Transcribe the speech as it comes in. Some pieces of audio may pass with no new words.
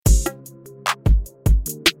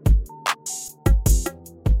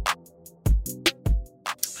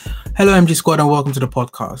Hello, MG Squad, and welcome to the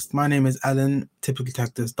podcast. My name is Alan, typically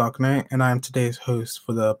tagged as Dark Knight, and I am today's host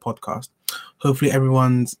for the podcast. Hopefully,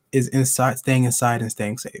 everyone is staying inside and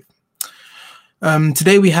staying safe.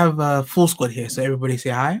 Today we have a full squad here, so everybody say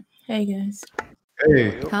hi. Hey guys.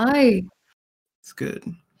 Hey. Hi. It's good.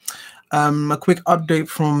 A quick update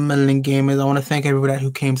from Melon Gamers. I want to thank everybody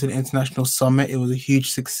who came to the International Summit. It was a huge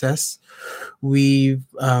success. We've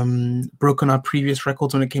broken our previous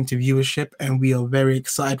records when it came to viewership, and we are very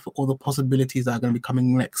excited for all the possibilities that are going to be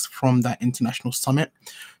coming next from that International Summit.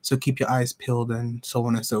 So keep your eyes peeled and so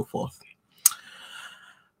on and so forth.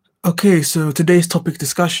 Okay, so today's topic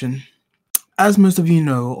discussion. As most of you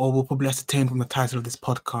know, or will probably ascertain from the title of this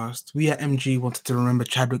podcast, we at MG wanted to remember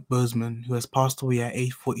Chadwick Boseman, who has passed away at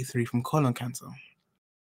age 43 from colon cancer.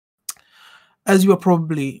 As you are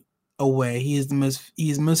probably aware, he is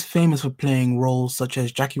most famous for playing roles such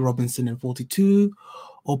as Jackie Robinson in 42,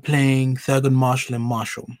 or playing Thurgood Marshall in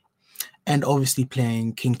Marshall, and obviously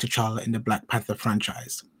playing King T'Challa in the Black Panther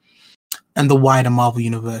franchise, and the wider Marvel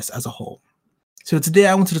universe as a whole. So today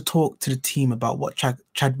I wanted to talk to the team about what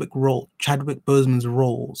Chadwick Boseman's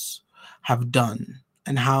roles have done,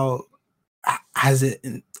 and how has it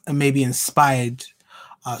maybe inspired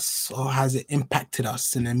us, or has it impacted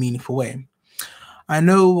us in a meaningful way. I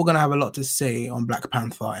know we're going to have a lot to say on Black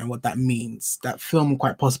Panther and what that means. That film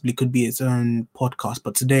quite possibly could be its own podcast,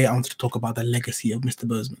 but today I wanted to talk about the legacy of Mr.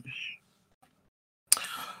 Boseman.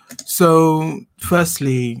 So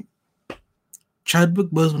firstly, Chadwick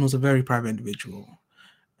Boseman was a very private individual,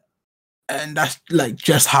 and that's like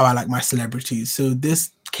just how I like my celebrities. So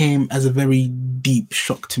this came as a very deep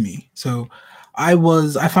shock to me. So I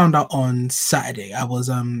found out on Saturday. I was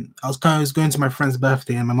going to my friend's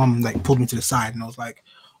birthday, and my mom like pulled me to the side, and I was like,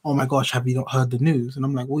 "Oh my gosh, have you not heard the news?" And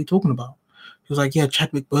I'm like, "What are you talking about?" He was like, "Yeah,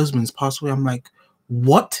 Chadwick Boseman's passed away." I'm like,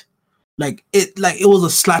 "What?" Like it was a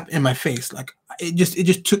slap in my face. Like it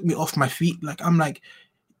just took me off my feet. Like I'm like,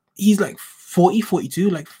 he's like 40, 42,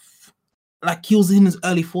 like he was in his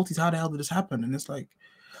early 40s. How the hell did this happen? And it's like,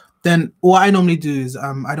 then what I normally do is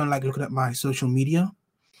I don't like looking at my social media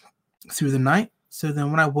through the night. So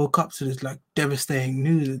then when I woke up to this like devastating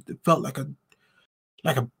news, it felt like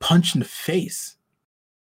a punch in the face.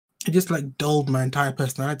 It just like dulled my entire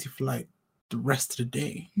personality for like the rest of the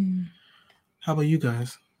day. How about you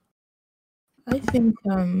guys? I think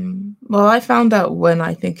well, I found out when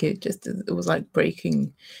I think it was like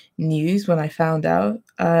breaking news when I found out.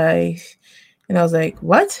 I was like,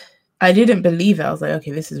 what? I didn't believe it. I was like,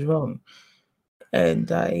 okay, this is wrong.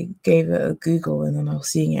 And I gave it a Google, and then I was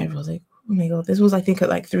seeing it. I was like, oh my God, this was I think at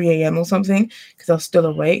like 3 a.m. or something, because I was still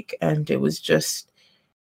awake, and it was just,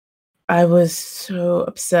 I was so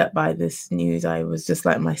upset by this news. I was just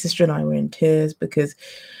like, my sister and I were in tears, because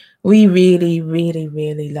we really, really,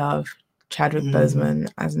 really love Chadwick Boseman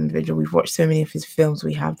as an individual. We've watched so many of his films.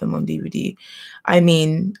 We have them on DVD. I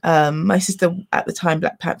mean, my sister at the time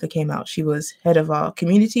Black Panther came out, she was head of our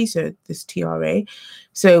community, so this TRA.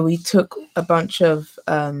 So we took a bunch of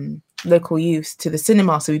local youths to the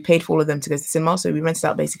cinema. So we paid for all of them to go to the cinema. So we rented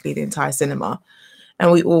out basically the entire cinema.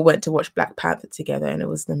 And we all went to watch Black Panther together, and it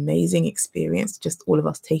was an amazing experience, just all of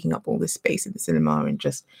us taking up all this space in the cinema and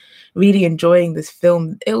just really enjoying this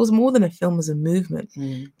film. It was more than a film, it was a movement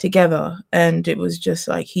together. And it was just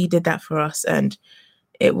like, he did that for us. And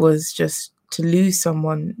it was just, to lose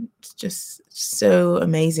someone just so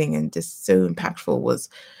amazing and just so impactful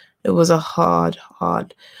it was a hard.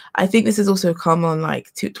 I think this has also come on,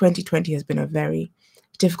 like 2020 has been a very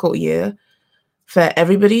difficult year for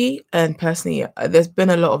everybody, and personally there's been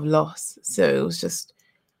a lot of loss, so it was just,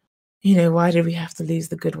 why did we have to lose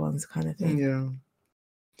the good ones, kind of thing. Yeah.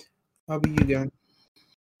 How about you,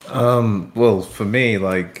 Dan? Well, for me,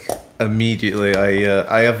 like immediately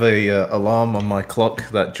I have a alarm on my clock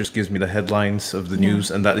that just gives me the headlines of the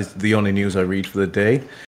news, and that is the only news I read for the day.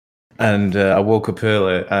 And I woke up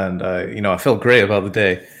early, and I felt great about the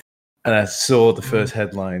day. And I saw the first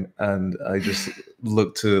headline, and I just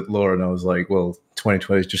looked to Laura, and I was like, well,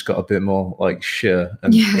 2020's just got a bit more like shit.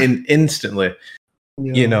 And instantly,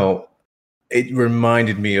 it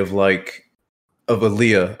reminded me of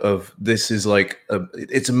Aaliyah, of this is like,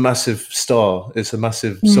 it's a massive star. It's a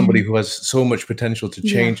massive, somebody who has so much potential to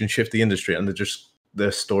change and shift the industry. And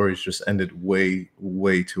their stories just ended way,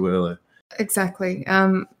 way too early. Exactly.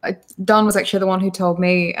 Don was actually the one who told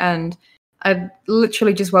me, and I'd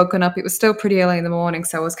literally just woken up. It was still pretty early in the morning,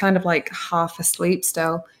 so I was kind of like half asleep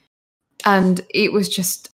still. And it was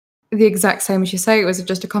just the exact same as you say. It was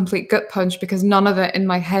just a complete gut punch, because none of it in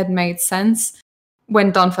my head made sense.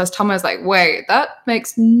 when Don first told me, I was like, wait, that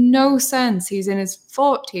makes no sense. He's in his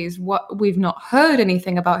 40s. What? We've not heard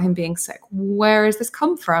anything about him being sick. Where has this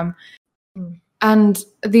come from? And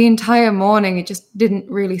the entire morning, it just didn't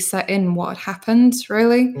really set in what had happened,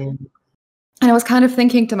 really. And I was kind of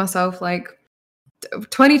thinking to myself, like,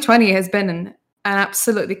 2020 has been an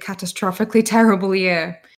absolutely catastrophically terrible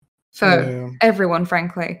year for everyone,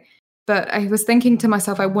 frankly. But I was thinking to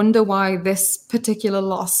myself, I wonder why this particular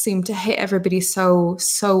loss seemed to hit everybody so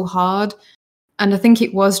hard. And I think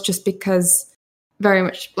it was just because, very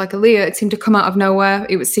much like Aaliyah, it seemed to come out of nowhere.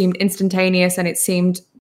 It seemed instantaneous, and it seemed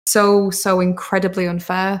so incredibly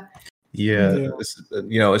unfair. Yeah.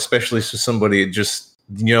 You know, especially for somebody just,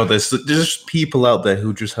 you know, there's just people out there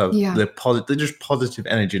who just have they're just positive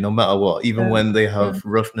energy no matter what. Even when they have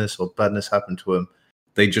roughness or badness happen to them,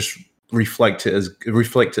 they just reflect it as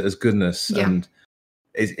goodness. And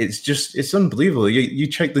it's unbelievable. You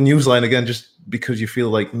check the news line again just because you feel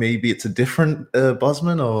like maybe it's a different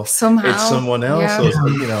Boseman, or somehow it's someone else, or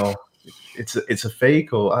you know, it's a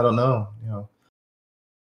fake, or I don't know, you know.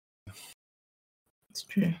 It's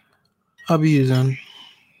true. How about you, Zan?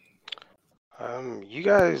 You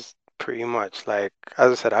guys pretty much, like,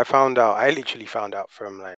 as I said, I literally found out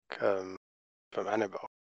from from Annabelle.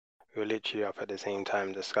 We were literally up at the same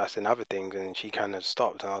time discussing other things, and she kind of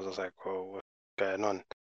stopped, and I was just like, well, what's going on?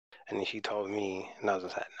 And then she told me, and I was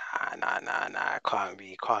just like, nah, can't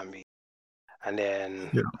be. And then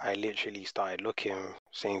I literally started looking,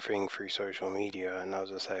 same thing through social media, and I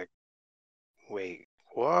was just like, wait,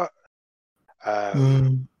 what?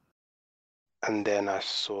 And then I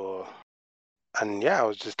saw, and I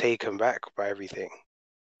was just taken back by everything.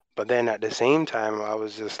 But then at the same time, I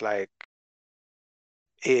was just like,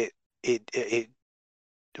 it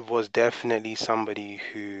was definitely somebody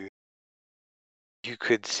who you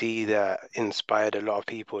could see that inspired a lot of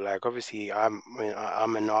people. Like, obviously, I'm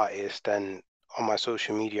an artist, and on my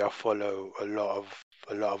social media, I follow a lot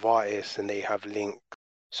of artists, and they have links.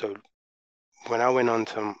 So when I went on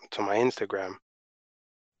to my Instagram,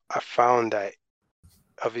 I found that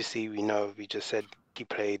obviously we just said he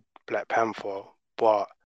played Black Panther, but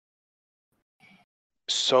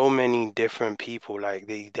so many different people, like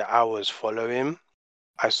the hours follow him.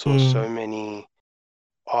 I saw so many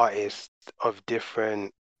artists of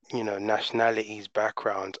different, nationalities,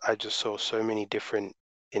 backgrounds. I just saw so many different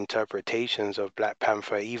interpretations of Black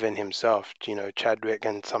Panther, even himself, Chadwick,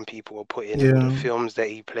 and some people were putting all the films that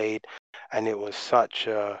he played, and it was such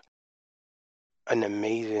an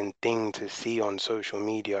amazing thing to see on social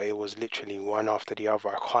media. It was literally one after the other.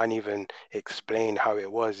 I can't even explain how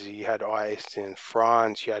it was. You had artists in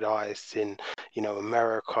France, you had artists in,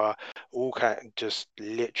 America, all just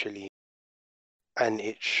literally, and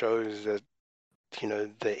it shows that,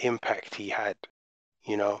 the impact he had,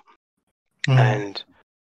 and,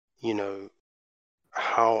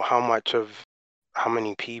 how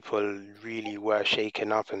many people really were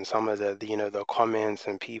shaken up, and some of the comments,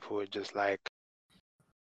 and people were just like,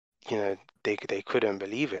 they couldn't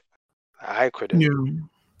believe it. I couldn't.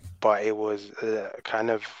 But it was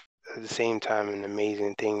kind of at the same time an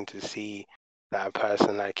amazing thing to see that a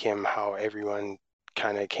person like him, how everyone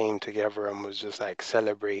kind of came together and was just like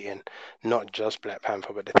celebrating not just Black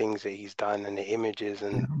Panther, but the things that he's done, and the images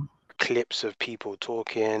and clips of people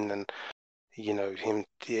talking, and him.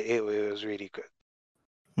 It was really good.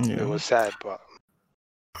 It was sad, but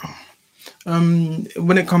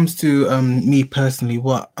when it comes to me personally,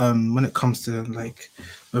 when it comes to like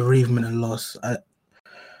bereavement and loss,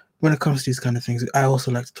 when it comes to these kind of things, I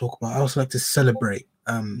also like to talk about. I also like to celebrate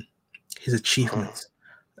his achievements.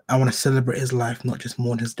 I want to celebrate his life, not just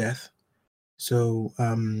mourn his death. So,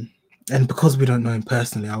 and because we don't know him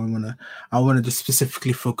personally, I want to just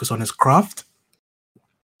specifically focus on his craft,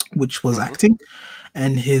 which was acting,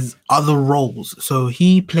 and his other roles. So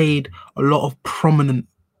he played a lot of prominent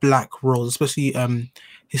Black roles, especially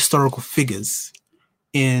historical figures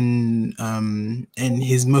in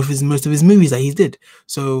most of his movies that he did.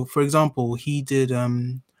 So, for example, he did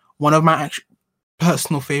one of my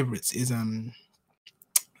personal favorites is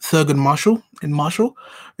Thurgood Marshall in Marshall,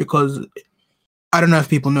 because I don't know if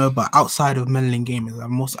people know, but outside of meddling gamers,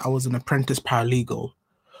 I was an apprentice paralegal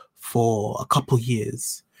for a couple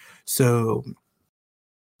years. So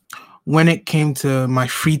when it came to my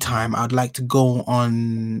free time, I'd like to go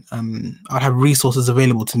on, I'd have resources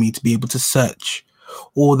available to me to be able to search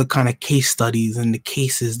all the kind of case studies and the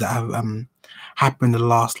cases that have happened the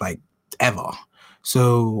last like ever.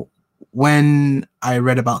 So when I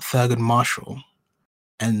read about Thurgood Marshall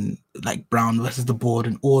and like Brown versus the Board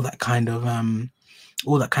and all that kind of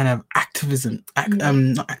activism,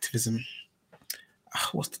 not activism.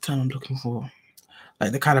 What's the term I'm looking for?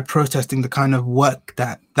 like the kind of protesting, the kind of work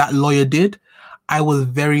that lawyer did, I was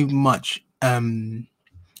very much in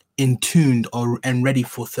tuned and ready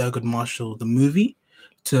for Thurgood Marshall the movie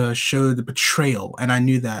to show the betrayal, and I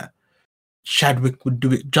knew that Chadwick would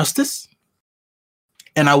do it justice,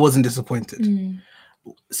 and I wasn't disappointed.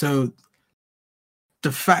 So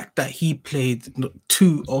the fact that he played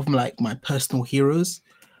two of like my personal heroes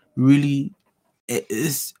really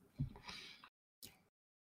gave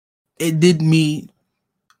me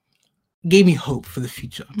hope for the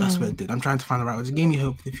future. That's what it did. I'm trying to find the right words. It gave me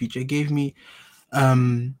hope for the future. It gave me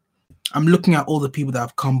I'm looking at all the people that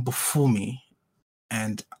have come before me,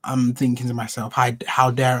 and I'm thinking to myself,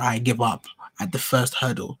 how dare I give up at the first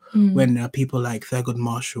hurdle when there are people like Thurgood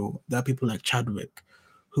Marshall, there are people like Chadwick,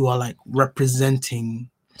 who are like representing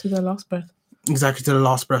to their last breath. Exactly, to the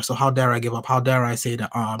last breath. So how dare I give up? How dare I say that,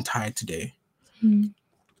 I'm tired today? And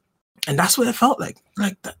that's what it felt like.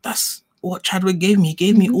 Like that's what Chadwick gave me. He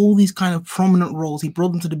gave me all these kind of prominent roles. He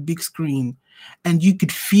brought them to the big screen. And you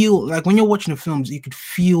could feel, like when you're watching the films, you could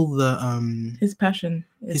feel the his passion.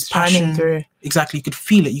 His passion through. Exactly, you could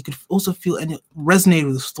feel it. You could also feel, and it resonated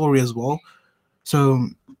with the story as well. So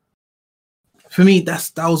for me,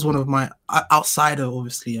 that was one of my outside of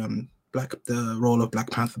obviously the role of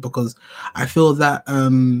Black Panther, because I feel that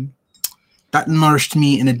that nourished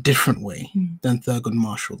me in a different way than Thurgood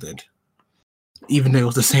Marshall did, even though it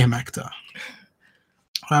was the same actor.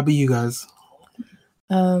 How about you guys?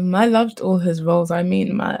 I loved all his roles. I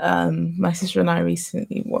mean, my sister and I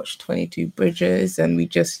recently watched 22 Bridges, and we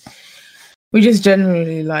just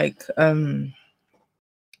generally like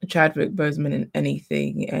Chadwick Boseman in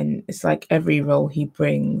anything, and it's like every role he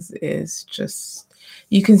brings is just,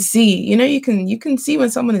 you can see, you can see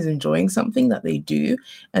when someone is enjoying something that they do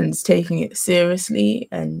and is taking it seriously,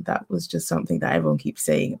 and that was just something that everyone keeps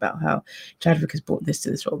saying about how Chadwick has brought this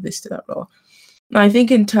to this role, this to that role. I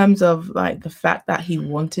think in terms of like the fact that he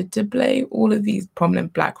wanted to play all of these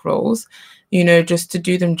prominent Black roles, just to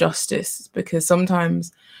do them justice, because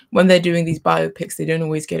sometimes when they're doing these biopics, they don't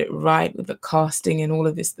always get it right with the casting and all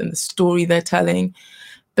of this and the story they're telling.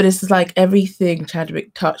 But it's like everything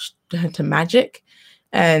Chadwick touched turned to magic.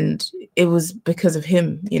 And it was because of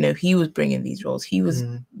him, he was bringing these roles. He was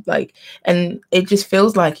like, and it just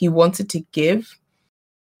feels like he wanted to give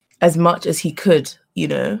as much as he could,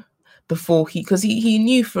 before because he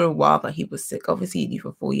knew for a while that he was sick. Obviously he knew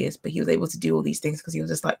for 4 years, but he was able to do all these things because he was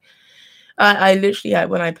just like, I literally,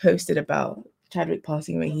 when I posted about Chadwick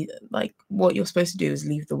passing away, he like, what you're supposed to do is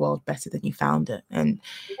leave the world better than you found it. And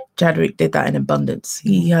Chadwick did that in abundance.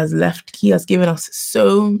 He has given us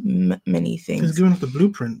so many things. He's given us the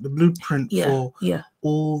blueprint for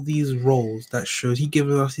all these roles that shows. He's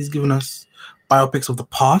given us biopics of the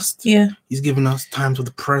past. Yeah. He's given us times of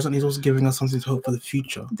the present. He's also giving us something to hope for the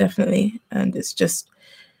future. Definitely. And it's just,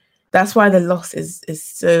 that's why the loss is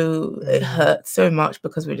so, it hurts so much,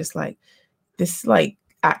 because we're just like, this like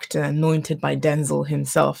actor anointed by Denzel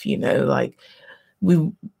himself, like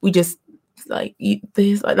we just like,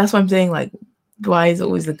 that's why I'm saying, like, why is it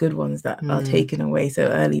always the good ones that are taken away so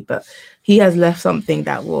early? But he has left something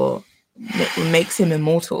that makes him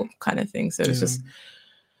immortal, kind of thing. So it's just,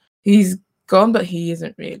 he's gone, but he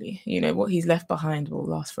isn't really. What he's left behind will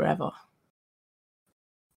last forever.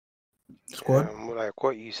 Squad? Like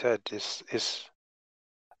what you said is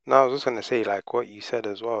no, I was just gonna say, like what you said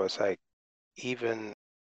as well. It's like even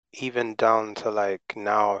down to like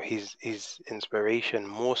now his inspiration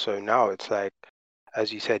more so now. It's like,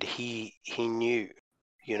 as you said, he knew,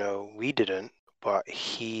 we didn't, but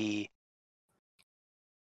he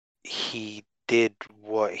did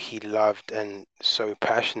what he loved and so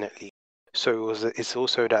passionately. So it's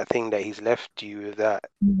also that thing that he's left you with that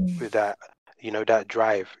that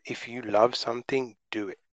drive. If you love something, do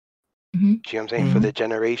it. Do you know what I'm saying? For the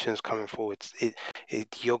generations coming forward,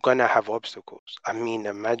 you're gonna have obstacles. I mean,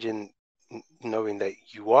 imagine knowing that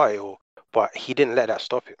you are ill, but he didn't let that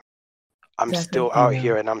stop him. I'm still out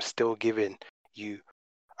here, and I'm still giving you.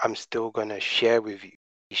 I'm still gonna share with you.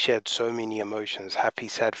 He shared so many emotions, happy,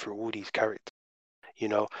 sad, through all these characters.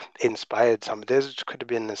 Inspired some. There could have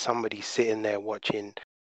been somebody sitting there watching,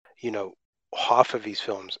 half of these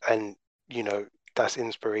films, and that's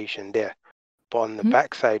inspiration there. But on the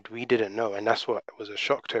backside, we didn't know, and that's what was a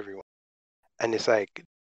shock to everyone. And it's like,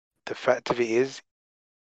 the fact of it is,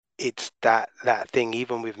 it's that thing.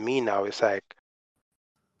 Even with me now, it's like,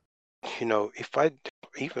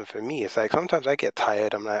 even for me, it's like sometimes I get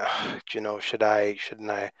tired. I'm like, should I, shouldn't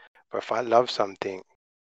I? But if I love something,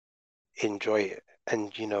 enjoy it,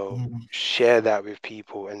 and share that with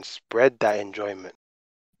people and spread that enjoyment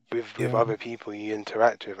with other people you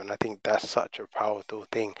interact with. And I think that's such a powerful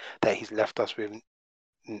thing that he's left us with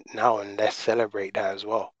now, and let's celebrate that as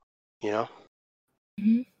well. You know.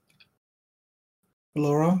 Mhm.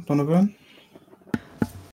 Laura, Donovan.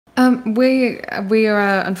 We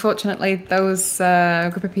are unfortunately those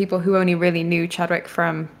group of people who only really knew Chadwick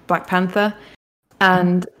from Black Panther,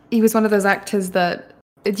 and he was one of those actors that,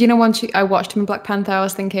 you know, once I watched him in Black Panther, I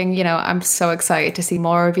was thinking, you know, I'm so excited to see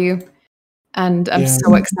more of you, and I'm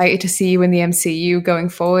so excited to see you in the MCU going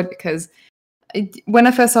forward, because when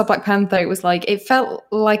I first saw Black Panther, it was like, it felt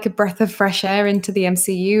like a breath of fresh air into the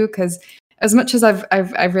MCU, because as much as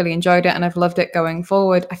I've really enjoyed it and I've loved it going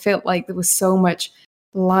forward, I felt like there was so much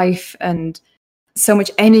life and so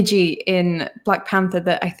much energy in Black Panther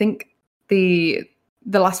that I think the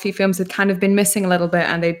last few films had kind of been missing a little bit,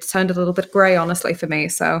 and they turned a little bit grey, honestly, for me.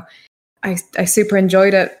 So I super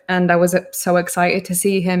enjoyed it, and I was so excited to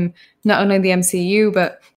see him not only in the MCU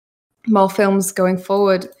but more films going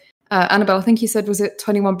forward. Annabelle, I think you said, was it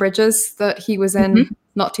 21 Bridges that he was in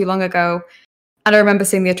not too long ago? And I remember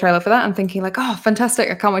seeing the trailer for that and thinking, like, oh, fantastic!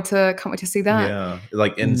 I can't wait to see that. Yeah,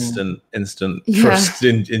 like instant trust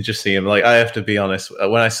in just seeing him. Like, I have to be honest,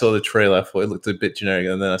 when I saw the trailer, I thought it looked a bit generic,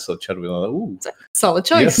 and then I saw Chadwick, and I was like, ooh, solid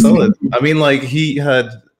choice. Yeah, solid. I mean, like, he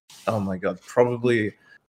had, oh my god, probably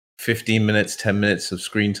 15 minutes, 10 minutes of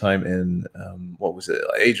screen time in what was it,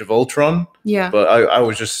 Age of Ultron? Yeah. But I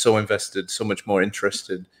was just so invested, so much more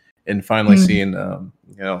interested in finally seeing,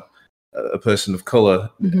 you know, a person of color,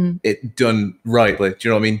 it done right, like, do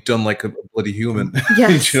you know what I mean? Done like a bloody human.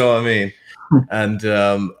 Yes. Do you know what I mean? And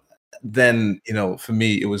then, you know, for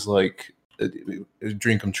me, it was like a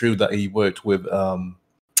dream come true that he worked with. Oh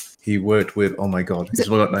my god, is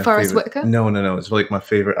it Forrest Whitaker? No, it's like my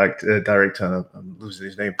favorite director. I'm losing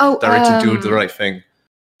his name. Oh, director Do the Right Thing.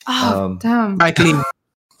 Oh, damn. Mike Lee.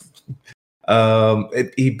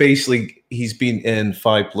 He's been in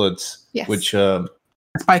Five Bloods, which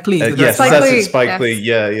Spike Lee. Yes, Spike that's Lee. it, Spike Lee.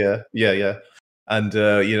 Yes. Yeah. And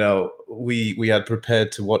you know, we had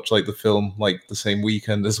prepared to watch like the film like the same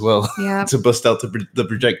weekend as well. Yeah. To bust out the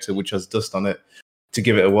projector, which has dust on it, to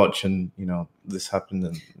give it a watch, and you know, this happened,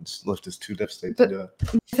 and it's left us too devastated to do it.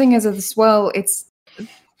 The thing is, as well, it's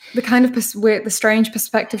the kind of the strange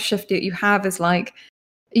perspective shift that you have is like,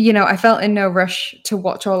 you know, I felt in no rush to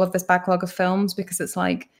watch all of this backlog of films, because it's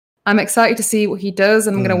like, I'm excited to see what he does,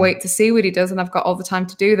 and I'm going to wait to see what he does, and I've got all the time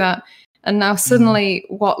to do that. And now suddenly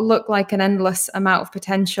what looked like an endless amount of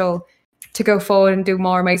potential to go forward and do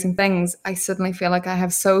more amazing things, I suddenly feel like I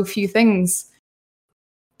have so few things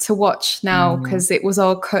to watch now, because it was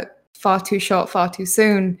all cut far too short, far too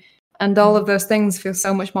soon. And all of those things feel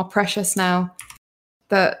so much more precious now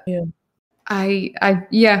that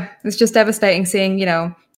it's just devastating seeing, you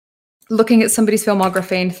know, looking at somebody's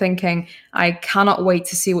filmography and thinking, I cannot wait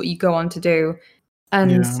to see what you go on to do.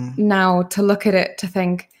 And now to look at it, to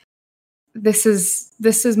think, this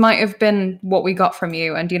is might have been what we got from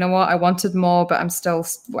you. And you know what? I wanted more, but I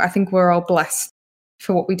think we're all blessed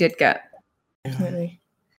for what we did get. Definitely.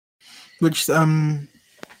 Which that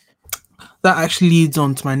actually leads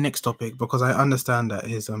on to my next topic, because I understand that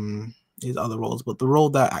his other roles, but the role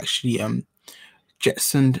that actually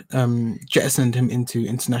jettisoned him into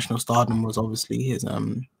international stardom was obviously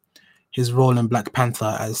his role in Black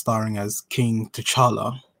Panther as starring as King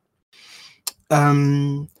T'Challa.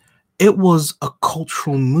 It was a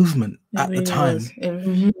cultural movement at the time. It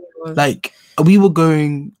really was. Like, we were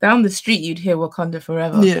going down the street, you'd hear Wakanda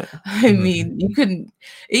Forever. Yeah. I mean, you couldn't,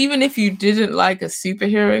 even if you didn't like a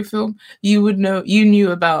superhero film, you knew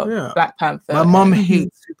about Black Panther. My mom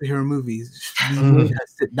hates superhero movies. She had to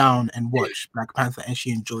sit down and watch Black Panther, and she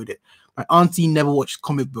enjoyed it. My auntie never watched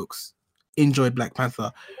comic books, enjoyed Black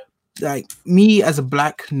Panther. Like, me as a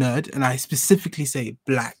black nerd, and I specifically say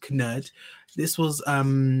black nerd, this was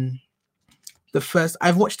the first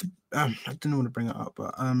I've watched. I didn't want to bring it up,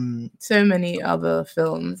 but so many other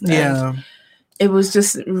films. Yeah, it was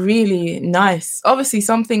just really nice. Obviously,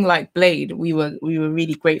 something like Blade, we were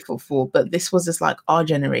really grateful for, but this was just like our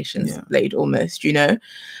generation's Blade, almost. You know,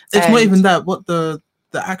 it's not even that. What the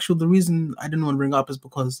reason I didn't want to bring it up is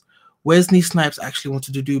because Wesley Snipes actually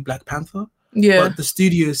wanted to do Black Panther. Yeah, but the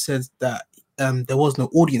studio says that there was no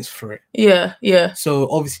audience for it. Yeah. So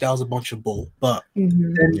obviously that was a bunch of bull. But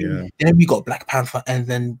then we got Black Panther, and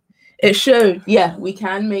then it showed, we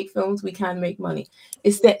can make films, we can make money.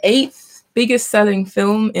 It's the 8th biggest selling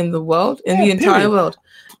film in the world, in the entire world.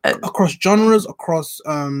 Across genres, across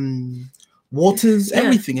waters,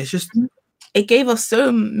 everything. It's just... It gave us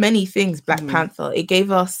so many things, Black Panther. It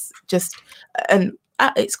gave us just,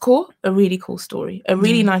 at its core, a really cool story. A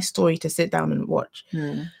really nice story to sit down and watch.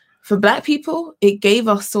 For Black people, it gave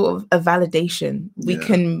us sort of a validation. We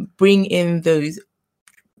can bring in those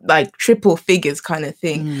like triple figures kind of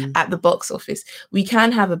thing at the box office. We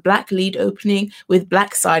can have a black lead opening with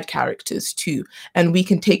black side characters too, and we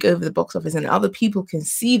can take over the box office, and other people can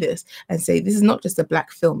see this and say, this is not just a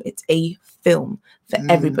black film, it's a film for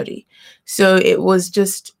everybody. So it was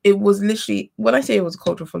literally, when I say it was a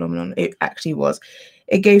cultural phenomenon, it actually was.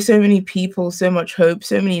 It gave so many people so much hope,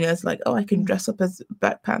 so many nerds like, oh, I can dress up as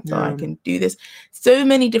Black Panther, I can do this. So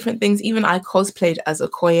many different things. Even I cosplayed as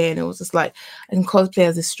Okoye, and it was just like, I can cosplay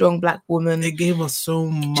as a strong black woman. It gave us so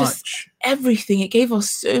much. Just everything. It gave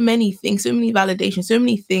us so many things, so many validations, so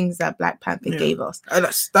many things that Black Panther gave us.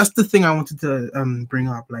 That's the thing I wanted to bring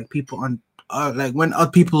up. Like people on like when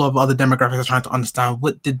people of other demographics are trying to understand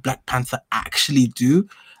what did Black Panther actually do.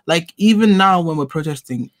 Like even now when we're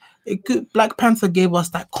protesting, Black Panther gave us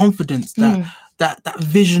that confidence, that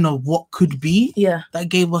vision of what could be. Yeah, that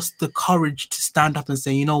gave us the courage to stand up and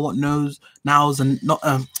say, you know what, now's and not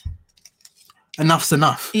enough's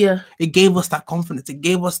enough. Yeah, it gave us that confidence. It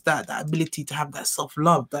gave us that ability to have that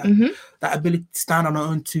self-love, that ability to stand on our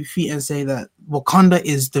own 2 feet and say that Wakanda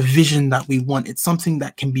is the vision that we want. It's something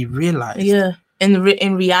that can be realized. Yeah, in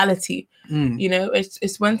reality. You know,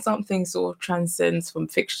 it's when something sort of transcends from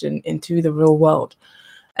fiction into the real world.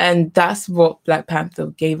 And that's what Black Panther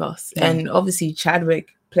gave us. And obviously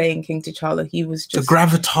Chadwick playing King T'Challa, he was just the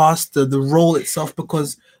gravitas, the role itself,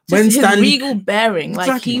 because when his regal bearing,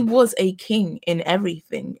 exactly. like he was a king in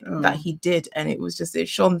everything that he did, and it was just, it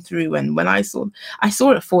shone through. And when I saw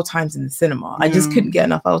it 4 times in the cinema, I just couldn't get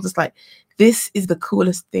enough. I was just like, this is the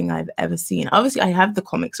coolest thing I've ever seen. Obviously I have the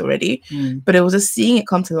comics already, but it was just seeing it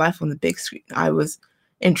come to life on the big screen. I was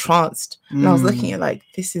entranced, and I was looking at like,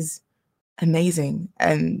 this is amazing.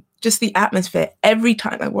 And just the atmosphere every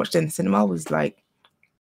time I watched it in the cinema was like,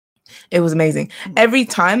 it was amazing. Every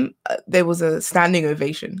time there was a standing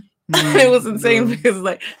ovation. It was insane because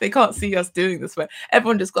like they can't see us doing this, but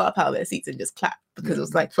everyone just got up out of their seats and just clapped because it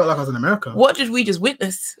was like, felt like I was in America. What did we just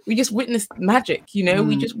witness? We just witnessed magic, you know.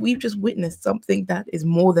 We've just witnessed something that is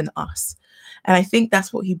more than us, and I think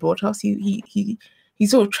that's what he brought us. He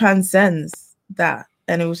sort of transcends that,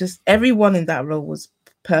 and it was just everyone in that role was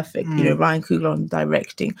perfect. You know, Ryan Coogler on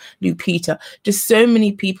directing, Lupita, just so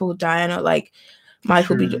many people, Diana, like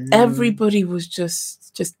Michael B. Everybody was just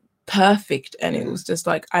perfect, and it was just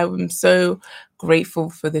like, I'm so grateful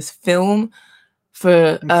for this film.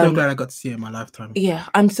 I'm so glad I got to see it in my lifetime. Yeah,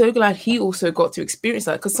 I'm so glad he also got to experience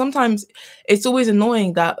that, because sometimes it's always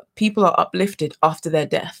annoying that people are uplifted after their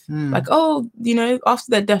death. Like, oh, you know,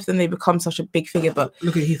 after their death, then they become such a big figure. But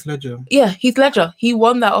look at Heath Ledger. Yeah, Heath Ledger. He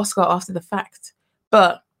won that Oscar after the fact.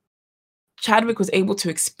 But Chadwick was able to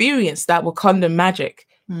experience that Wakandan magic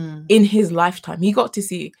in his lifetime. He got to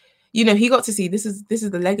see, you know, this is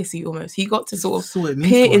the legacy almost. He got to sort of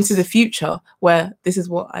peer into the future where this is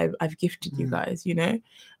what I've gifted you guys, you know?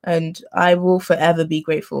 And I will forever be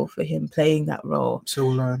grateful for him playing that role. So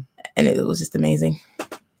will I. And it was just amazing.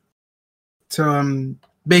 So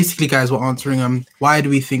basically, guys, we're answering why do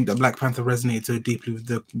we think that Black Panther resonated so deeply with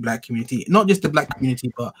the Black community? Not just the Black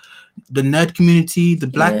community, but the nerd community, the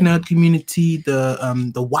Black nerd community,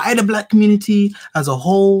 the wider Black community as a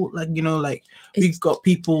whole. Like, you know, like we've got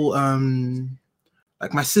people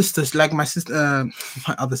like my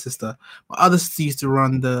other sister used to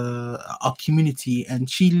run our community, and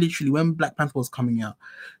she literally, when Black Panther was coming out,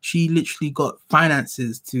 she literally got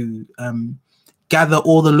finances to gather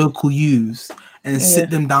all the local youths and sit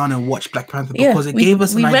them down and watch Black Panther, because it gave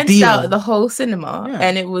us an idea. We rented out the whole cinema,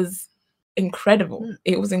 and it was incredible.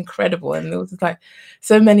 It was incredible, and it was just like,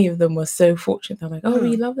 so many of them were so fortunate. They're like, oh,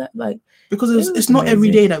 we love that, like, because it's not every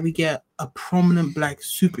day that we get a prominent Black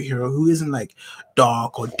superhero who isn't like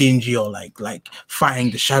dark or dingy or like fighting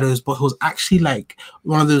the shadows, but who's actually like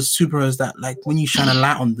one of those superheroes that, like, when you shine a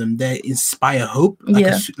light on them, they inspire hope,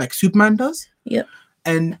 like Superman does. Yeah,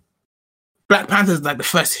 and Black Panther is like the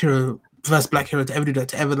first Black hero to ever do that,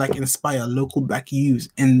 to ever like inspire local Black youths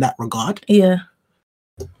in that regard. Yeah.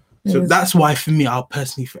 So that's why, for me, I'll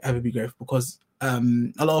personally forever be grateful, because a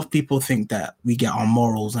lot of people think that we get our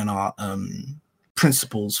morals and our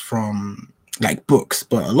principles from like books,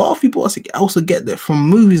 but a lot of people also get that from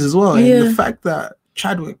movies as well. And the fact that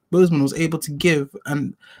Chadwick Boseman was able to give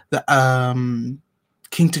and the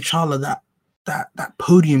King T'Challa that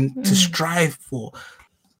podium to strive for.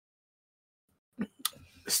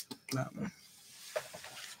 No,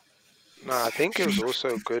 I think it was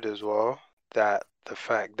also good as well that the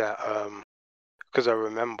fact that because I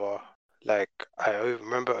remember, like, I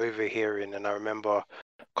remember overhearing, and I remember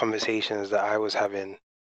conversations that I was having,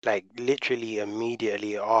 like, literally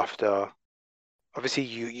immediately after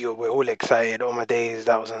obviously we're all excited. Oh my days,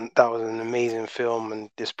 that was an amazing film, and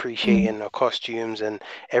just appreciating the costumes and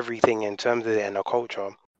everything in terms of it and the culture.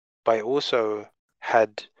 But it also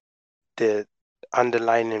had the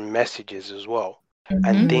underlining messages as well,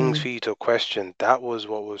 and things for you to question. That was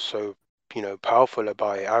what was so, you know, powerful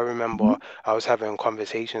about it. I remember I was having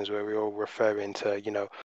conversations where we were referring to, you know,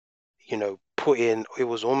 putting, it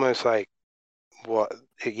was almost like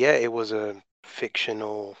it was a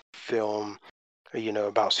fictional film, you know,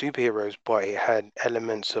 about superheroes, but it had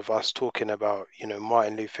elements of us talking about, you know,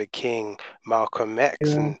 Martin Luther King, Malcolm X,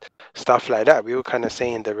 and stuff like that. We were kind of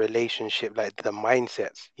saying the relationship, like the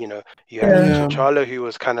mindsets, you know. You had T'Challa, who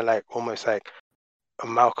was kind of like almost like a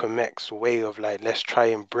Malcolm X way of like, let's try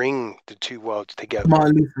and bring the two worlds together,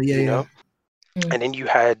 Martin Luther, you know. And then you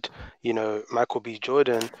had, you know, Michael B.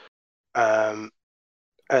 Jordan, and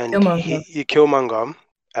he Killmonger,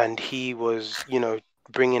 and he was, you know,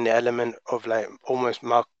 bringing the element of like almost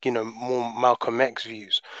more Malcolm X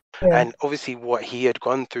views, and obviously what he had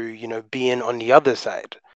gone through, you know, being on the other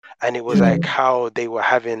side, and it was like how they were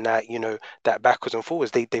having that, you know, that backwards and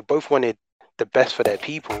forwards. They both wanted the best for their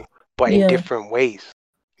people, but in different ways,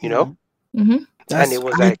 you know. And it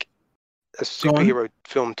was like a superhero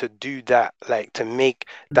film to do that, like to make,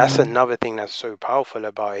 that's another thing that's so powerful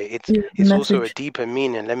about it. It's also a deeper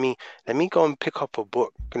meaning. Let me go and pick up a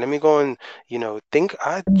book. Let me go and, you know, think.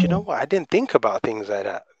 You know what? I didn't think about things like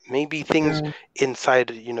that. Maybe things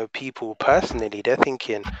inside, you know, people personally, they're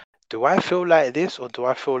thinking, do I feel like this or do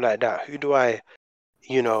I feel like that? Who do I,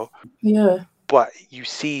 you know? But you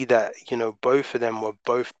see that, you know, both of them were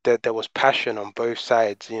both, that there was passion on both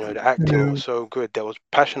sides. You know, the acting was so good. There was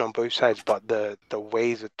passion on both sides, but the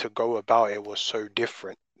ways to go about it was so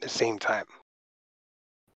different at the same time.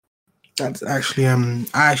 That's actually I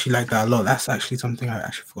actually like that a lot. That's actually something I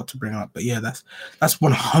actually forgot to bring up. But yeah, that's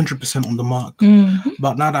 100% on the mark.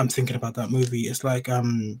 But now that I'm thinking about that movie, it's like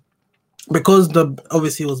because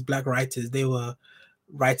obviously it was black writers, they were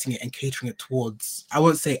writing it and catering it towards, I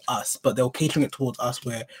won't say us, but they were catering it towards us,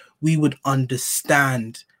 where we would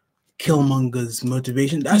understand Killmonger's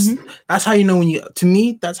motivation. That's how you know, to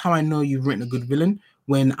me, that's how I know you've written a good villain,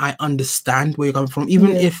 when I understand where you're coming from.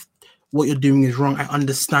 Even if what you're doing is wrong, I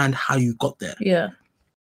understand how you got there.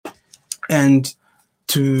 And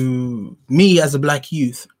to me as a black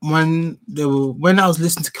youth, when I was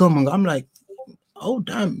listening to Killmonger, I'm like, oh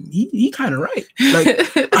damn, he kind of right.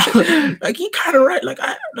 Like, like he kind of right. Like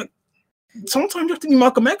sometimes you have to be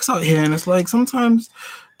Malcolm X out here, and it's like sometimes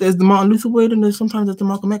there's the Martin Luther way, and sometimes there's the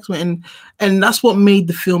Malcolm X way, and that's what made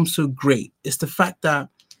the film so great. It's the fact that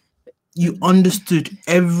you understood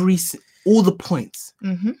all the points,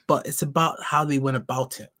 but it's about how they went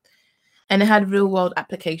about it, and it had real world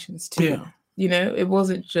applications too. You know, it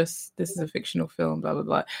wasn't just this is a fictional film, blah blah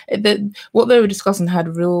blah. What they were discussing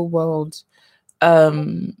had real world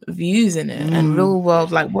views in it, and real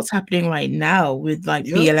world, like what's happening right now with like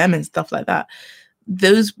BLM and stuff like that.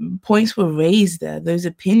 Those points were raised there, those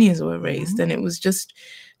opinions were raised, and it was just,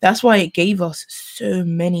 that's why it gave us so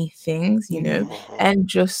many things, you know, and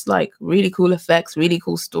just like really cool effects, really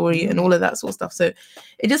cool story, and all of that sort of stuff. So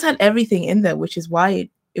it just had everything in there, which is why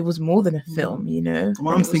it was more than a film, you know.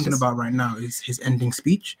 What I'm thinking about right now is his ending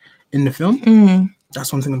speech in the film.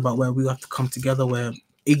 That's one thing about where we have to come together, where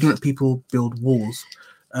ignorant people build walls,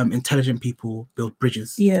 intelligent people build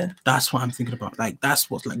bridges. That's what I'm thinking about. Like,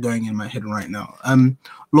 that's what's like going in my head right now.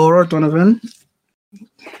 Laura, Donovan,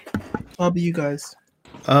 how about you guys?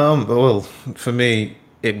 Well, for me,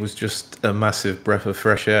 it was just a massive breath of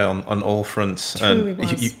fresh air on all fronts. And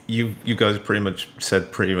you guys pretty much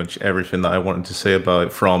said pretty much everything that I wanted to say about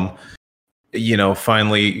it. From, you know,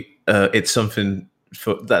 finally, it's something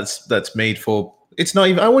that's made for. It's not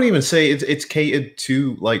even, I wouldn't even say it's catered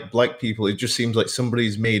to like black people. It just seems like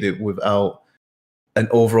somebody's made it without an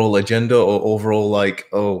overall agenda or overall like,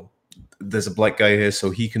 oh, there's a black guy here, so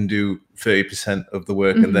he can do 30% of the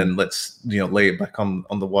work, and then let's, you know, lay it back on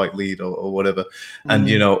the white lead or whatever. And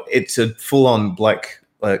you know, it's a full-on black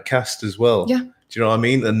cast as well. Do you know what I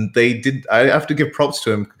mean? And they did. I have to give props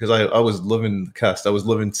to him, because I was loving the cast. I was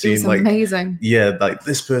loving seeing like amazing. Like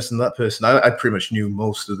this person, that person. I pretty much knew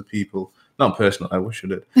most of the people. Not personal, I wish I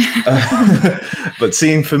did. But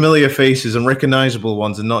seeing familiar faces and recognizable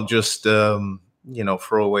ones, and not just you know,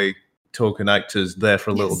 throwaway token actors there for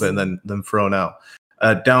a little bit and then thrown out.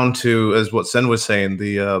 Down to, as what Sen was saying,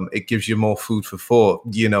 it gives you more food for thought.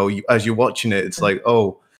 You know, as you're watching it, it's like,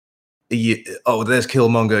 there's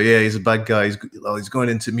Killmonger. Yeah, he's a bad guy. He's going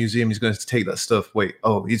into a museum. He's going to take that stuff. Wait,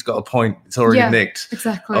 he's got a point. It's already nicked.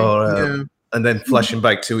 Exactly. And then flashing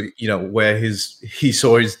back to, you know, where he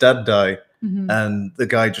saw his dad die, and the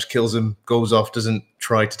guy just kills him, goes off, doesn't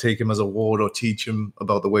try to take him as a ward or teach him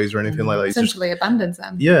about the ways or anything like that. Essentially abandons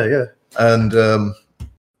them. Yeah. And,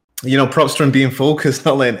 props to him being focused,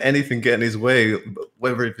 not letting anything get in his way,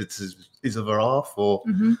 whether if it's his other half or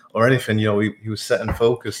anything. He was set and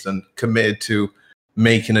focused and committed to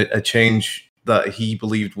making a change that he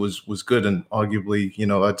believed was good, and arguably,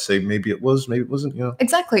 I'd say maybe it was, maybe it wasn't.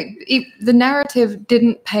 Exactly. The narrative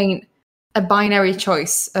didn't paint a binary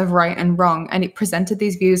choice of right and wrong, and it presented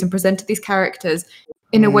these views and presented these characters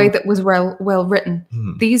in a way that was well written.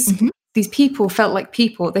 These people felt like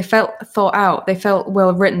people. They felt thought out. They felt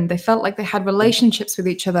well written. They felt like they had relationships with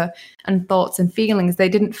each other and thoughts and feelings. They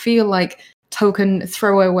didn't feel like token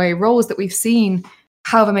throwaway roles that we've seen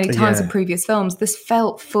however many times in previous films. This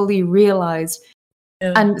felt fully realized.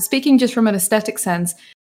 Yeah. And speaking just from an aesthetic sense,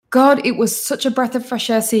 God, it was such a breath of fresh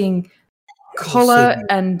air seeing color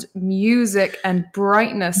and music and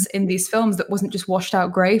brightness in these films that wasn't just washed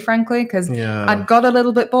out grey, frankly, because I'd got a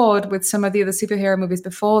little bit bored with some of the other superhero movies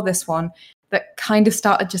before this one that kind of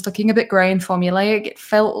started just looking a bit grey and formulaic. It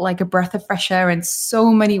felt like a breath of fresh air in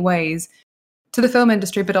so many ways to the film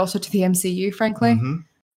industry, but also to the MCU, frankly.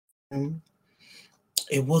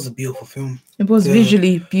 It was a beautiful film. It was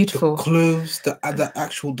visually beautiful. The clothes,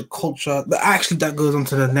 the culture, that goes on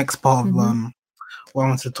to the next part of what I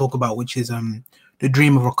want to talk about, which is the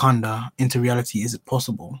dream of Wakanda into reality. Is it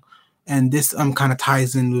possible? And this kind of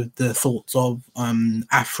ties in with the thoughts of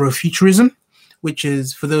Afrofuturism, which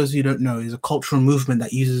is, for those who don't know, is a cultural movement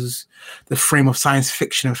that uses the frame of science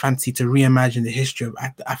fiction and fantasy to reimagine the history of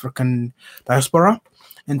the African diaspora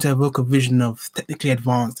and to evoke a vision of technically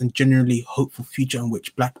advanced and generally hopeful future in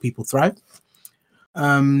which Black people thrive.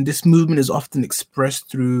 This movement is often expressed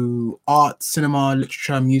through art, cinema,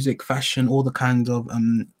 literature, music, fashion, all the kinds of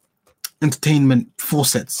entertainment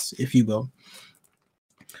facets, if you will.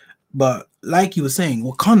 But like you were saying,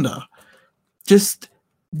 Wakanda, just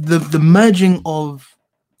the merging of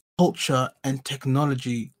culture and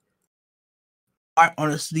technology, quite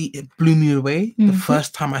honestly, it blew me away the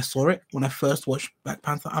first time I saw it. When I first watched Black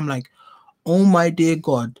Panther, I'm like, oh my dear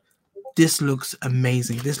God, this looks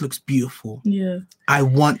amazing. This looks beautiful. Yeah. I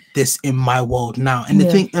want this in my world now. And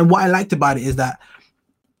the thing, and what I liked about it is that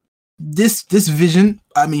this vision,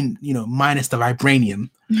 I mean, minus the vibranium,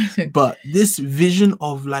 but this vision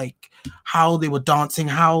of like how they were dancing,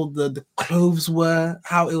 how the clothes were,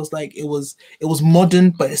 how it was like, it was modern,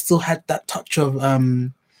 but it still had that touch of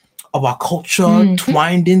our culture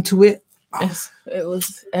twined into it. It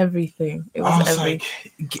was everything. It was everything.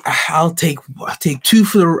 Like, I'll take two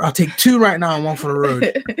right now and one for the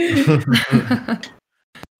road.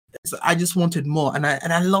 So I just wanted more, and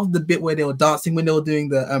I loved the bit where they were dancing when they were doing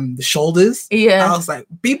the shoulders. Yeah, I was like,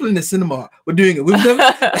 people in the cinema were doing it with them.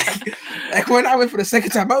 like when I went for the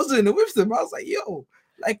second time, I was doing it with them. I was like, yo,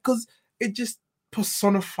 like, because it just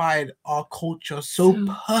personified our culture so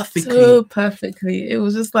perfectly. It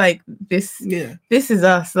was just like this. Yeah, this is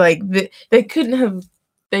us. Like they couldn't have.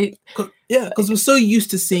 Because we're so used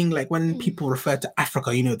to seeing, like, when people refer to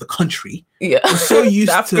Africa, the country. Yeah, we're so used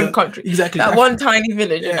the African country. Exactly, that one tiny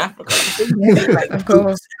village in Africa. Like, of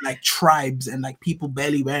course, like tribes and like people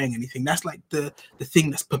barely wearing anything. That's like the thing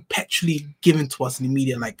that's perpetually given to us in the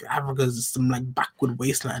media. Like Africa is some like backward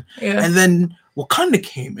wasteland. Yeah. And then Wakanda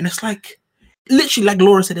came, and it's like literally, like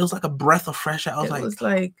Laura said, it was like a breath of fresh air. I was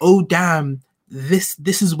like, oh damn, this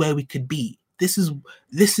is where we could be. This is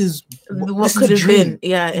what could have been.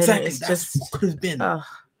 Yeah, exactly. It's just what could have been.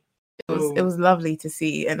 It was lovely to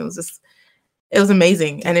see, and it was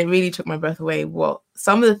amazing, and it really took my breath away. What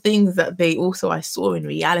some of the things that I saw in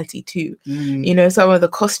reality too. Some of the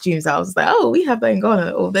costumes, I was like, oh, we have that in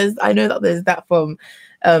Ghana, or I know that there's that from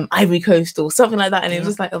Ivory Coast or something like that, and it was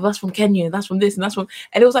just like, oh, that's from Kenya, and that's from this, and that's from,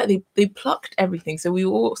 and it was like they plucked everything, so we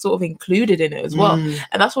were all sort of included in it as well.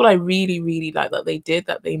 And that's what I really, really like that they did,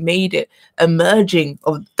 that they made it a merging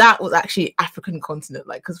of that was actually African continent,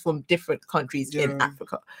 like, because from different countries in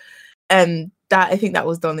Africa, and that I think that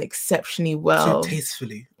was done exceptionally well, so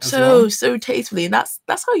tastefully, so tastefully, and that's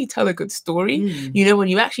how you tell a good story. When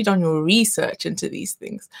you actually done your research into these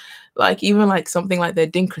things, like even like something like their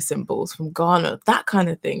Dinka symbols from Ghana, that kind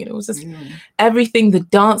of thing, and it was just everything, the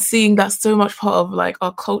dancing, that's so much part of like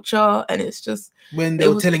our culture, and it's just when they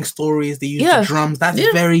were telling stories, they used the drums. That's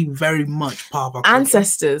very, very much part of our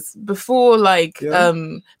ancestors before like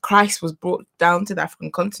Christ was brought down to the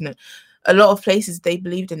African continent. A lot of places they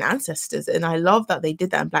believed in ancestors, and I love that they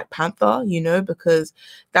did that in Black Panther, because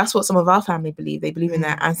that's what some of our family believe. They believe in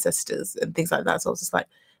their ancestors and things like that. So I was just like,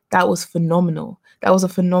 that was phenomenal. That was a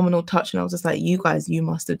phenomenal touch. And I was just like, you guys, you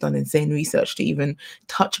must have done insane research to even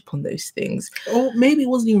touch upon those things. Or maybe it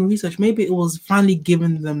wasn't even research. Maybe it was finally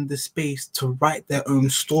giving them the space to write their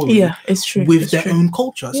own story. Yeah, it's true. With it's their true. own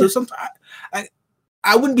culture. Yeah. So sometimes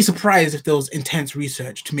I wouldn't be surprised if there was intense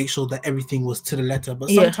research to make sure that everything was to the letter.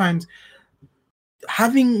 But sometimes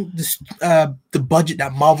having this, the budget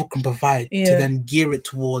that Marvel can provide to then gear it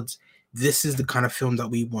towards, this is the kind of film that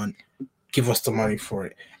we want, give us the money for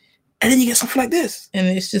it. And then you get something like this. And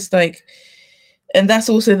it's just like, and that's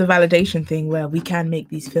also the validation thing where we can make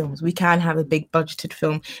these films. We can have a big budgeted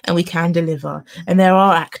film and we can deliver. And there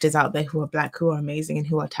are actors out there who are Black, who are amazing and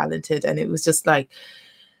who are talented. And it was just like,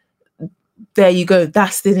 there you go.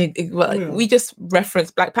 That's the thing. We just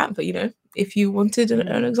referenced Black Panther, you know, if you wanted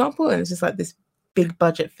an example. And it's just like this big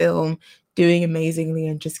budget film doing amazingly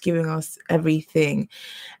and just giving us everything.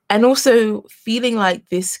 And also feeling like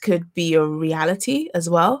this could be a reality as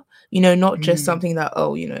well. You know, not just something that,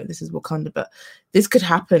 oh, you know, this is Wakanda, but this could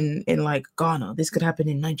happen in like Ghana. This could happen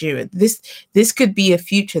in Nigeria. This could be a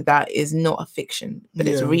future that is not a fiction, but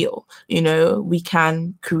it's real. You know, we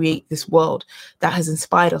can create this world that has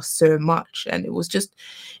inspired us so much. And it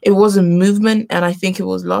was a movement. And I think it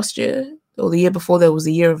was last year or the year before, there was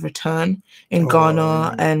a year of return in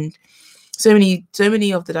Ghana. And so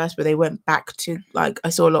many of the diaspora, they went back to, like, I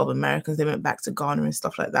saw a lot of Americans, they went back to Ghana and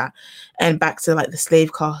stuff like that, and back to like the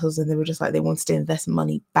slave castles, and they were just like, they wanted to invest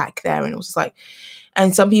money back there. And it was just like,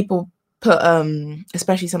 and some people put,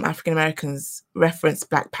 especially some African Americans, reference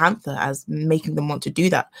Black Panther as making them want to do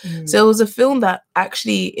that. So it was a film that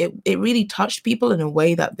actually, it really touched people in a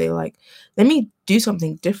way that they like, let me do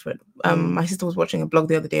something different. My sister was watching a blog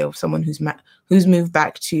the other day of someone who's moved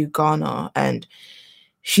back to Ghana, and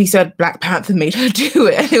she said Black Panther made her do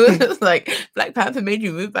it. And it was just like, Black Panther made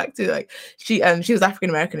you move back to, like, she was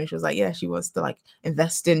African American, and she was like, yeah, she wants to like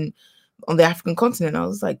invest on the African continent. I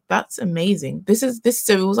was like, that's amazing. So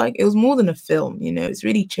it was like, it was more than a film, you know, it's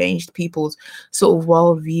really changed people's sort of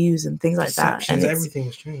world views and things like that. And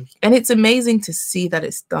everything's changed. And it's amazing to see that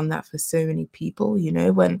it's done that for so many people, you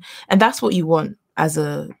know, and that's what you want as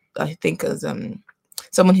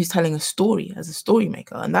someone who's telling a story, as a story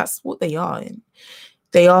maker. And that's what they are. And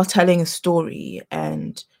they are telling a story,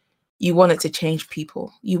 and you want it to change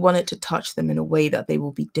people. You want it to touch them in a way that they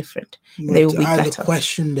will be different. And they will be either better.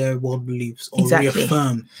 Question their world beliefs or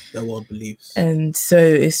reaffirm their world beliefs. And so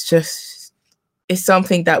it's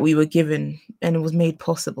something that we were given, and it was made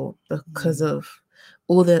possible because of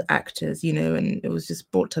all the actors, you know, and it was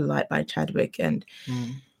just brought to light by Chadwick. And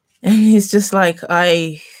it's just like,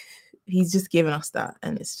 he's just given us that.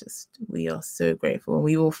 And it's just, we are so grateful, and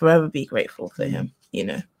we will forever be grateful for him, you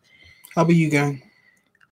know. How about you, gang?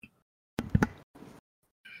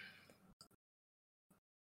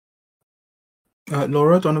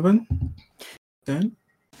 Laura, Donovan? Dan?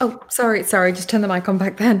 Oh, sorry, just turn the mic on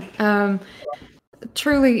back then.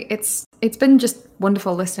 Truly, it's been just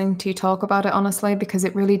wonderful listening to you talk about it, honestly, because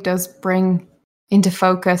it really does bring into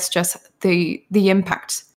focus just the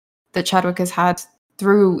impact that Chadwick has had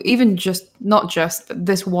through even not just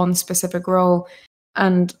this one specific role,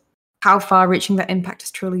 and how far-reaching that impact has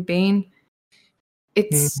truly been.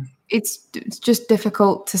 It's just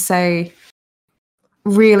difficult to say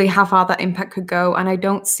really how far that impact could go, and I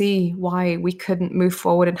don't see why we couldn't move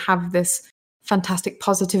forward and have this fantastic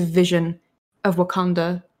positive vision of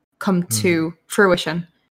Wakanda come to fruition,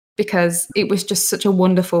 because it was just such a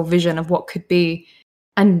wonderful vision of what could be.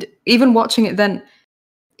 And even watching it then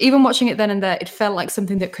and there, it felt like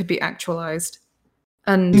something that could be actualized.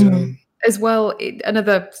 And as well,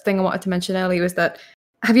 another thing I wanted to mention earlier was that,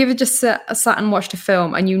 have you ever just sat and watched a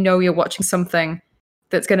film and you know you're watching something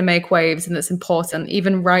that's going to make waves and that's important?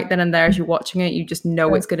 Even right then and there as you're watching it, you just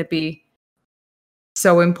know it's going to be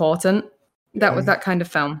so important. That was that kind of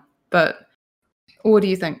film. But what do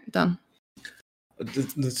you think, Dan?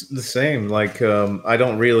 The same. Like, I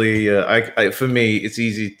don't really. For me, it's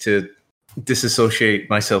easy to disassociate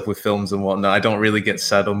myself with films and whatnot. I don't really get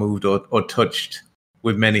sad or moved or touched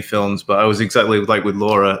with many films. But I was exactly like with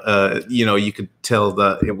Laura. You know, you could tell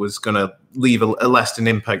that it was going to leave a lasting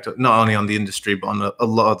impact, not only on the industry but on a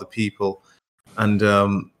lot of the people. And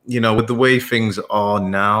you know, with the way things are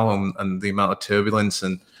now and the amount of turbulence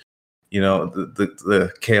and, you know,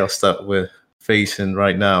 the chaos that we're facing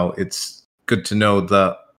right now, it's good to know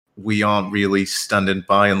that we aren't really standing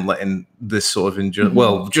by and letting this sort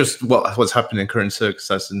of just what's happening in current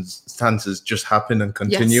circumstances just happen and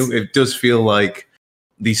continue. Yes. It does feel like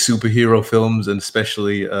these superhero films, and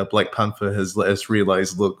especially Black Panther, has let us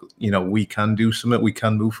realize, look, you know, we can do something, we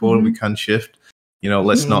can move forward, we can shift. You know,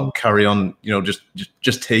 let's not carry on, you know,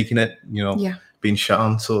 just taking it, you know, being shot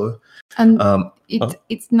on, sort of. And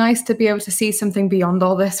it's nice to be able to see something beyond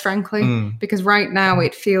all this, frankly, because right now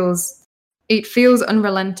it feels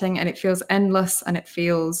unrelenting and it feels endless and it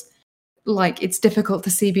feels like it's difficult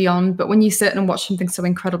to see beyond. But when you sit and watch something so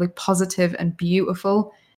incredibly positive and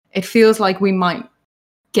beautiful, it feels like we might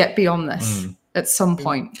get beyond this at some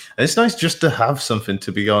point. It's nice just to have something,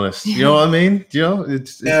 to be honest. You know what I mean? You know,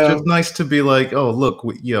 it's just nice to be like, oh, look,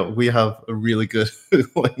 we have a really good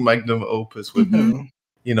like magnum opus with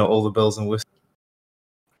you know, all the bells and whistles.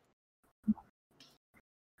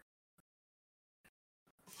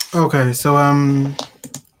 Okay, so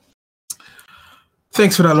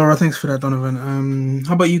thanks for that, Laura. Thanks for that, Donovan.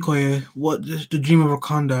 How about you, Koye? What is the dream of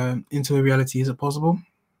Wakanda into a reality? Is it possible?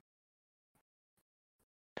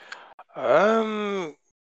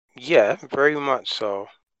 Yeah, very much so.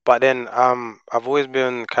 But then I've always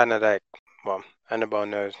been kind of like, well, Annabelle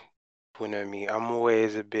knows, who know me, I'm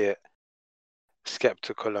always a bit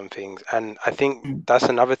skeptical on things, and I think that's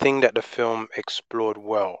another thing that the film explored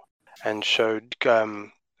well and showed.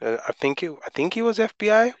 I think he was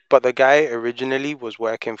FBI, but the guy originally was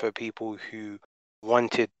working for people who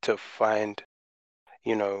wanted to find,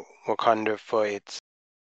 you know, Wakanda for its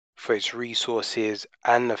resources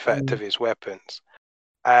and the fact of its weapons,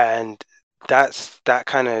 and that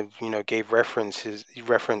kind of, you know, gave reference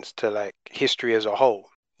to like history as a whole.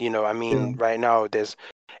 You know, I mean, right now there's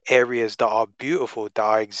areas that are beautiful that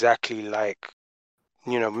are exactly like,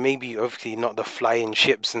 you know, maybe obviously not the flying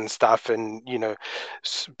ships and stuff, and you know,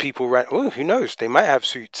 people who knows, they might have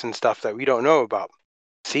suits and stuff that we don't know about,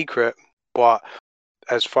 secret. But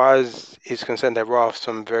as far as is concerned, there are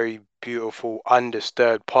some very beautiful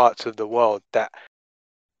undisturbed parts of the world that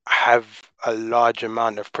have a large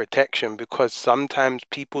amount of protection, because sometimes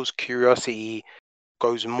people's curiosity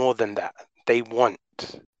goes more than that. They want,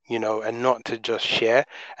 you know, and not to just share,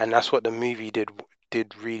 and that's what the movie did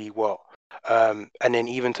really well. And then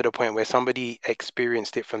even to the point where somebody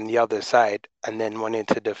experienced it from the other side and then wanted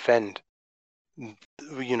to defend,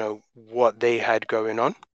 you know, what they had going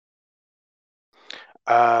on.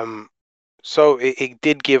 So it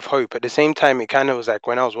did give hope. At the same time, it kind of was like,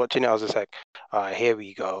 when I was watching it, I was just like, here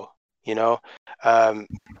we go, you know,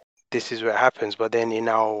 this is what happens. But then it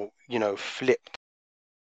now, you know, flipped.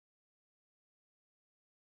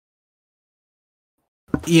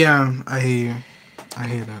 Yeah, I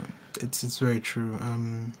hear that. It's very true.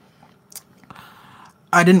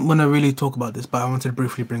 I didn't want to really talk about this, but I wanted to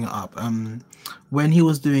briefly bring it up. When he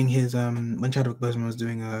was doing his when Chadwick Boseman was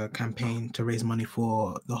doing a campaign to raise money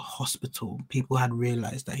for the hospital, people had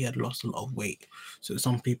realized that he had lost a lot of weight. So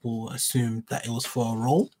some people assumed that it was for a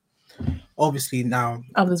role. Obviously now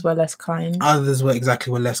Others were less kind. Others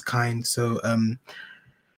were less kind. So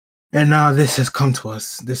and now this has come to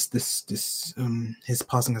us. This his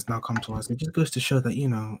passing has now come to us. It just goes to show that, you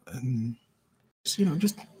know,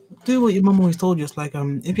 just do what your mom always told you. It's like,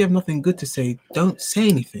 if you have nothing good to say, don't say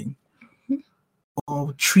anything,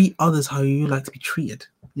 or treat others how you like to be treated.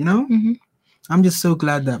 You know, I'm just so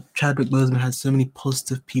glad that Chadwick Boseman had so many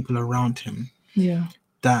positive people around him. Yeah,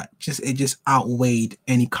 that it just outweighed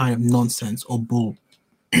any kind of nonsense or bull.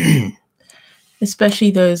 Especially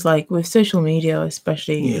those, like with social media,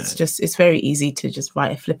 especially, it's very easy to just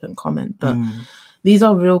write a flippant comment, but these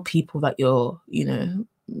are real people that you're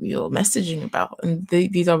messaging about, and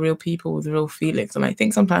these are real people with real feelings. And I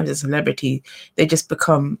think sometimes a celebrity, they just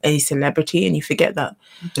become a celebrity, and you forget that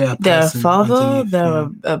they're a father, they're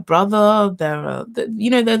a brother, they're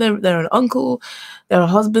an uncle, they're a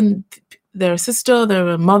husband, they're a sister, they're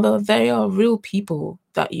a mother. They are real people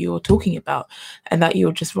that you're talking about, and that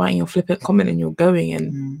you're just writing your flippant comment and you're going,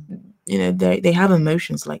 and you know, they have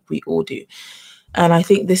emotions like we all do. And I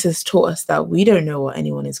think this has taught us that we don't know what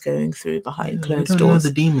anyone is going through behind closed doors. We don't know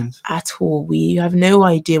the demons at all. We have no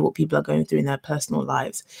idea what people are going through in their personal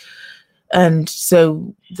lives. And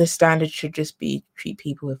so the standard should just be treat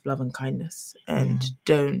people with love and kindness, and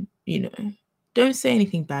don't say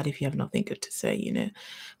anything bad if you have nothing good to say. You know,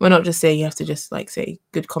 we're not just saying you have to just like say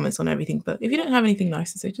good comments on everything, but if you don't have anything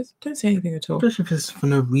nice to say, just don't say anything at all. Especially if it's for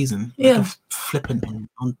no reason. Yeah. Like flippant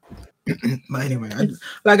on. But anyway,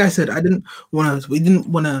 like I said, we didn't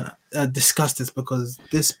want to discuss this because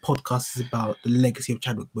this podcast is about the legacy of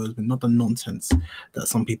Chadwick Boseman, not the nonsense that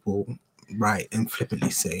some people write and flippantly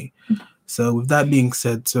say. So with that being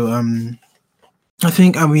said, I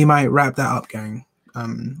think we might wrap that up, gang.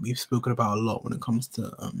 We've spoken about a lot when it comes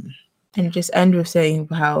to and just end with saying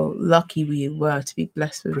how lucky we were to be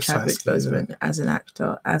blessed with Chadwick Boseman as an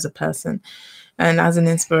actor, as a person, and as an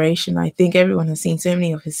inspiration. I think everyone has seen so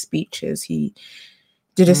many of his speeches. He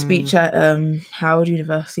did a speech at Howard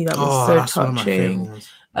University that was so touching.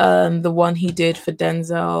 the one he did for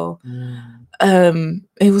Denzel.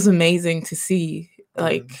 It was amazing to see.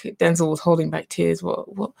 Like Denzel was holding back tears.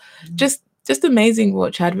 What? Just amazing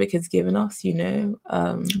what Chadwick has given us. You know.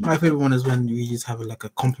 My favorite one is when we just have a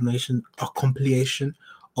compilation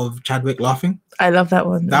of Chadwick laughing. I love that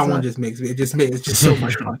one. That one just makes it's just so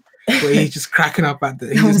much fun. Where he's just cracking up at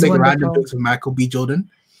he's just making random jokes with Michael B. Jordan.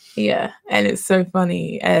 Yeah, and it's so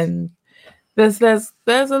funny, and there's a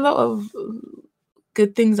lot of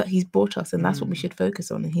good things that he's brought us, and that's what we should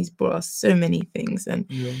focus on. And he's brought us so many things, and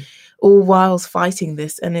all whilst fighting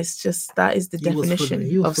this, and it's just that is the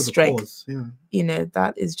definition of strength. You know,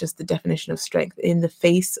 that is just the definition of strength in the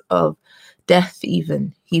face of death.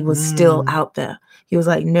 Even he was still out there. He was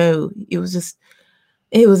like, no, it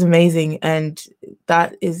was amazing, and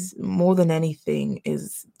that is more than anything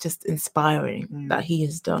is just inspiring that he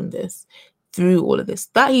has done this through all of this.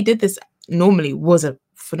 That he did this normally was a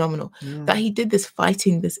phenomenal. That he did this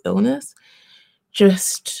fighting this illness,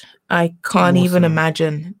 just I can't even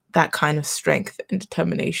imagine that kind of strength and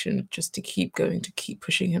determination just to keep going, to keep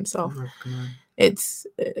pushing himself. It's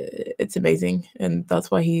amazing, and that's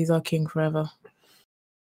why he's our king forever.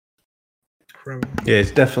 Yeah,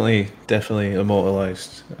 it's definitely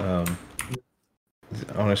immortalized.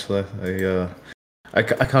 Honestly, I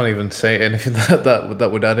can't even say anything that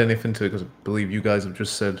would add anything to it, because I believe you guys have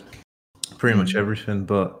just said pretty much everything.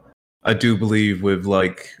 But I do believe with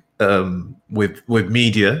with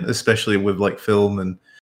media, especially with like film and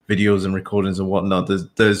videos and recordings and whatnot,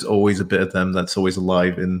 there's always a bit of them that's always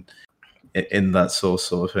alive in that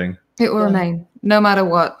sort of thing. It will remain, no matter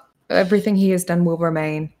what. Everything he has done will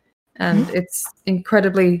remain. And it's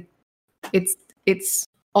incredibly, it's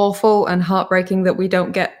awful and heartbreaking that we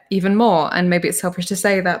don't get even more. And maybe it's selfish to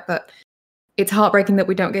say that, but it's heartbreaking that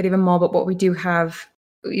we don't get even more. But what we do have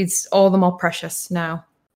is all the more precious now.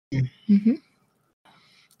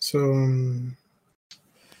 So,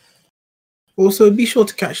 also be sure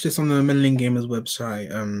to catch this on the Meddling Gamers website.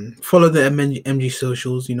 Follow the MG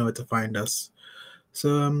socials. You know where to find us.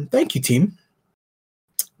 So, thank you, team.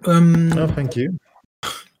 Thank you.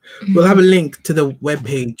 We'll have a link to the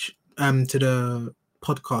webpage, to the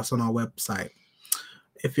podcast on our website.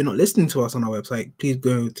 If you're not listening to us on our website, please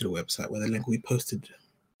go to the website where the link will be posted.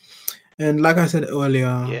 And like I said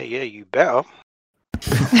earlier... Yeah, you better.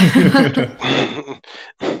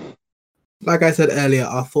 Like I said earlier,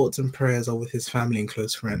 our thoughts and prayers are with his family and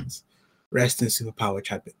close friends. Rest in superpower,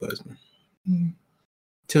 Chadwick Boseman.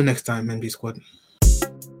 Till next time, MD Squad.